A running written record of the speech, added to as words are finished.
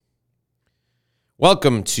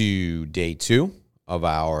Welcome to day 2 of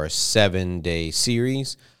our 7-day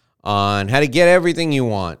series on how to get everything you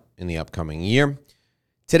want in the upcoming year.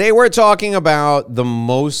 Today we're talking about the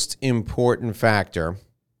most important factor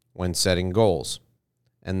when setting goals,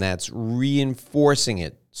 and that's reinforcing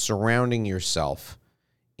it, surrounding yourself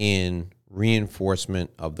in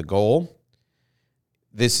reinforcement of the goal.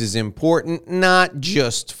 This is important not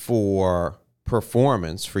just for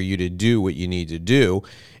performance, for you to do what you need to do.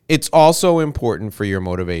 It's also important for your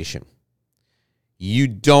motivation. You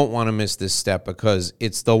don't want to miss this step because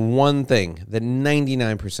it's the one thing that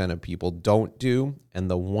 99% of people don't do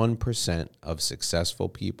and the 1% of successful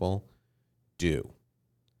people do.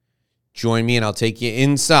 Join me and I'll take you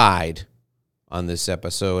inside on this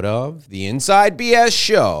episode of the Inside BS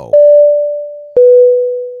Show.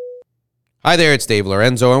 Hi there, it's Dave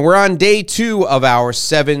Lorenzo, and we're on day 2 of our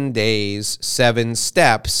 7 days, 7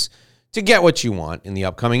 steps to get what you want in the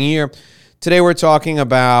upcoming year. Today we're talking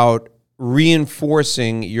about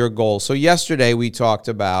reinforcing your goal. So yesterday we talked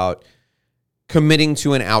about committing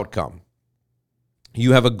to an outcome.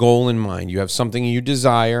 You have a goal in mind. You have something you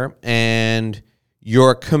desire, and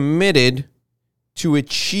you're committed to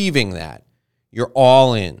achieving that. You're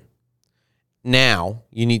all in. Now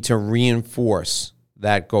you need to reinforce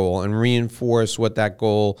that goal and reinforce what that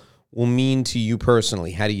goal will mean to you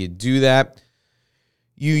personally. How do you do that?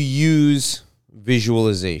 You use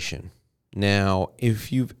visualization. Now,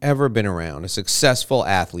 if you've ever been around a successful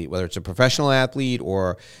athlete, whether it's a professional athlete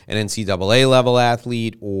or an NCAA level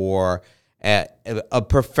athlete or a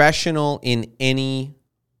professional in any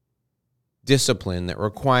discipline that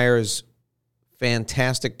requires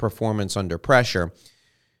fantastic performance under pressure,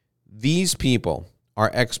 these people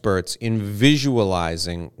are experts in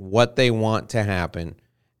visualizing what they want to happen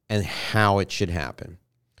and how it should happen.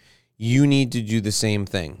 You need to do the same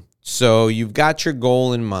thing. So you've got your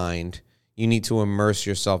goal in mind. You need to immerse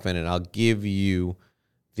yourself in it. I'll give you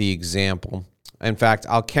the example. In fact,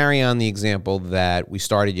 I'll carry on the example that we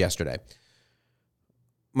started yesterday.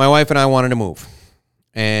 My wife and I wanted to move,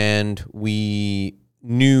 and we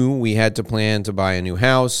knew we had to plan to buy a new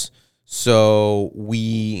house, so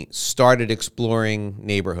we started exploring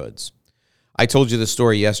neighborhoods. I told you the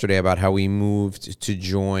story yesterday about how we moved to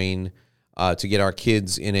join to get our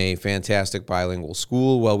kids in a fantastic bilingual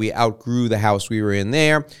school. Well, we outgrew the house we were in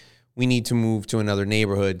there. We need to move to another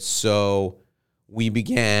neighborhood. So we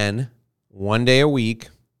began one day a week,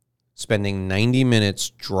 spending 90 minutes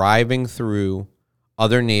driving through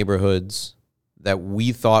other neighborhoods that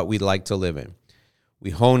we thought we'd like to live in. We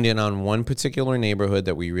honed in on one particular neighborhood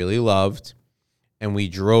that we really loved, and we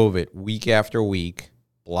drove it week after week,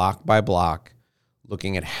 block by block,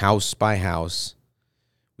 looking at house by house.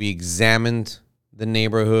 We examined the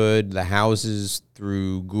neighborhood, the houses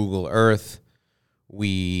through Google Earth.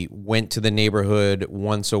 We went to the neighborhood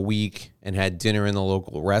once a week and had dinner in the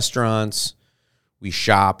local restaurants. We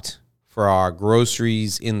shopped for our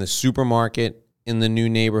groceries in the supermarket in the new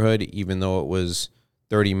neighborhood, even though it was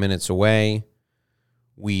 30 minutes away.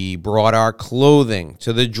 We brought our clothing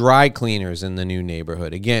to the dry cleaners in the new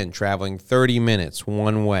neighborhood. Again, traveling 30 minutes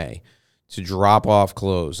one way to drop off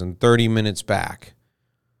clothes and 30 minutes back.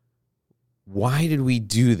 Why did we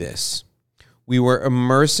do this? We were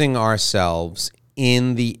immersing ourselves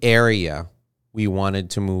in the area we wanted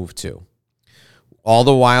to move to. All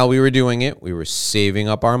the while we were doing it, we were saving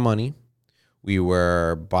up our money. We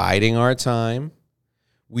were biding our time.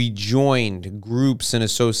 We joined groups and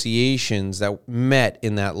associations that met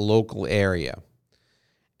in that local area.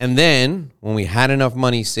 And then, when we had enough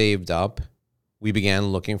money saved up, we began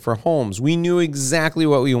looking for homes. We knew exactly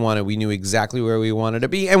what we wanted. We knew exactly where we wanted to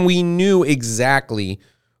be. And we knew exactly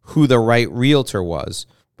who the right realtor was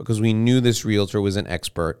because we knew this realtor was an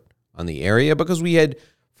expert on the area because we had,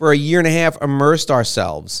 for a year and a half, immersed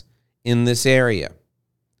ourselves in this area.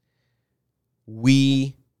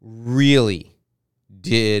 We really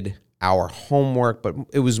did our homework, but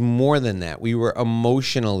it was more than that. We were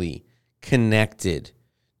emotionally connected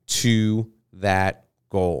to that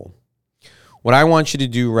goal. What I want you to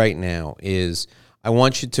do right now is I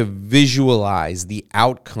want you to visualize the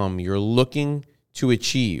outcome you're looking to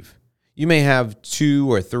achieve. You may have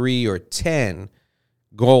 2 or 3 or 10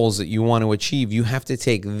 goals that you want to achieve. You have to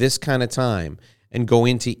take this kind of time and go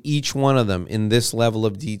into each one of them in this level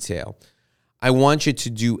of detail. I want you to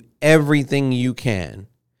do everything you can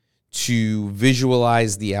to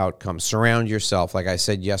visualize the outcome. Surround yourself, like I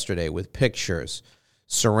said yesterday, with pictures.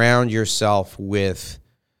 Surround yourself with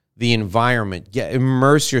the environment.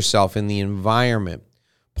 Immerse yourself in the environment.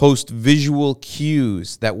 Post visual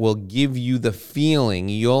cues that will give you the feeling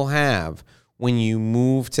you'll have when you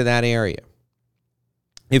move to that area.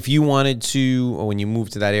 If you wanted to, or when you move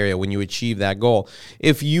to that area, when you achieve that goal,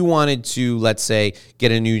 if you wanted to, let's say,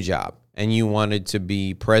 get a new job and you wanted to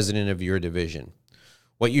be president of your division,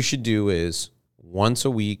 what you should do is once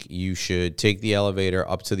a week, you should take the elevator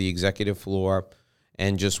up to the executive floor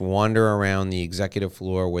and just wander around the executive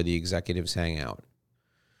floor where the executives hang out.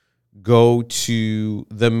 Go to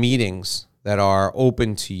the meetings that are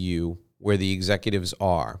open to you where the executives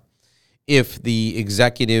are. If the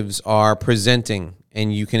executives are presenting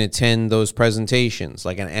and you can attend those presentations,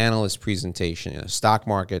 like an analyst presentation, a stock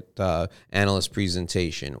market analyst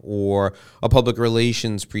presentation, or a public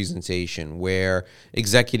relations presentation where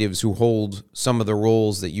executives who hold some of the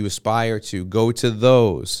roles that you aspire to, go to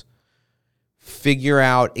those. Figure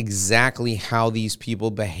out exactly how these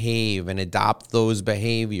people behave and adopt those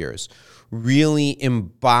behaviors. Really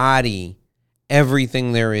embody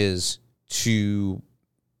everything there is to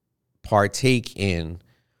partake in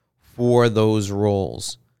for those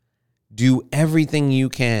roles. Do everything you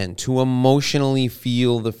can to emotionally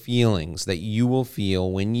feel the feelings that you will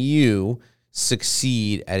feel when you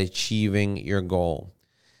succeed at achieving your goal.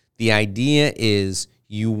 The idea is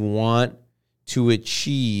you want to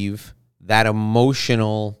achieve that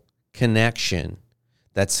emotional connection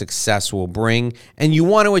that success will bring, and you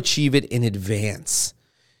want to achieve it in advance.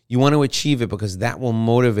 You want to achieve it because that will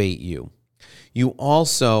motivate you. You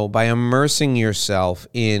also, by immersing yourself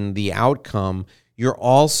in the outcome, you're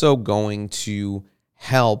also going to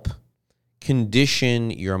help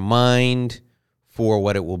condition your mind for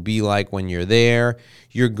what it will be like when you're there.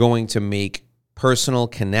 You're going to make personal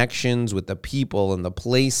connections with the people and the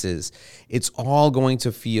places. It's all going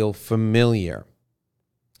to feel familiar.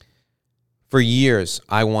 For years,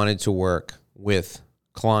 I wanted to work with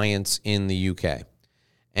clients in the UK,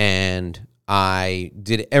 and I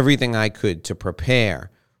did everything I could to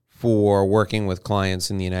prepare for working with clients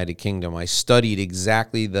in the United Kingdom. I studied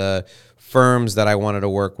exactly the firms that I wanted to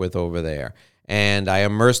work with over there. And I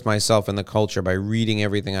immersed myself in the culture by reading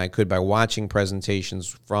everything I could, by watching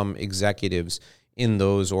presentations from executives in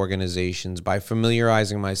those organizations, by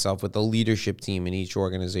familiarizing myself with the leadership team in each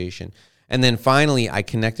organization. And then finally, I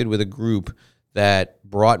connected with a group that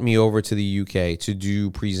brought me over to the UK to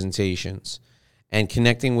do presentations. And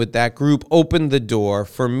connecting with that group opened the door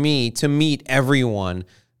for me to meet everyone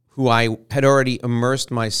who I had already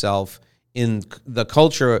immersed myself in the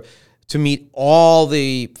culture, to meet all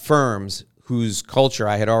the firms whose culture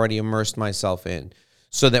I had already immersed myself in,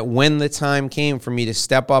 so that when the time came for me to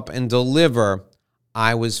step up and deliver,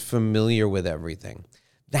 I was familiar with everything.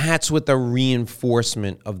 That's what the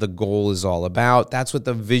reinforcement of the goal is all about. That's what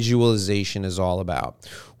the visualization is all about.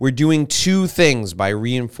 We're doing two things by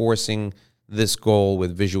reinforcing this goal: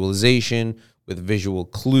 with visualization, with visual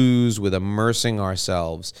clues, with immersing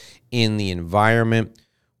ourselves in the environment.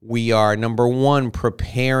 We are, number one,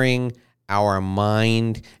 preparing our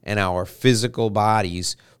mind and our physical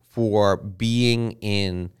bodies for being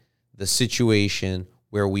in the situation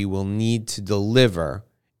where we will need to deliver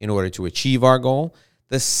in order to achieve our goal.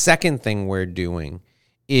 The second thing we're doing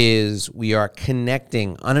is we are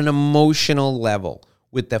connecting on an emotional level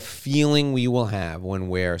with the feeling we will have when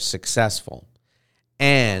we're successful.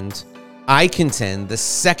 And I contend the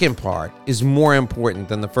second part is more important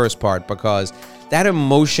than the first part, because that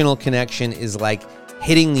emotional connection is like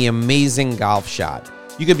hitting the amazing golf shot.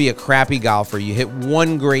 You could be a crappy golfer. You hit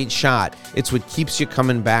one great shot. It's what keeps you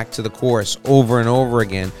coming back to the course over and over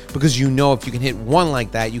again, because you know if you can hit one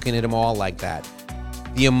like that, you can hit them all like that.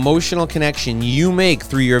 The emotional connection you make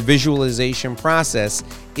through your visualization process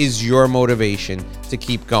is your motivation to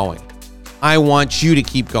keep going. I want you to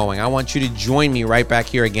keep going. I want you to join me right back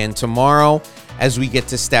here again tomorrow as we get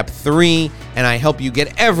to step 3, and I help you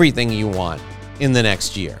get everything you want in the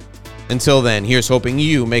next year. Until then, here's hoping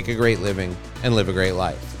you make a great living and live a great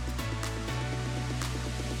life.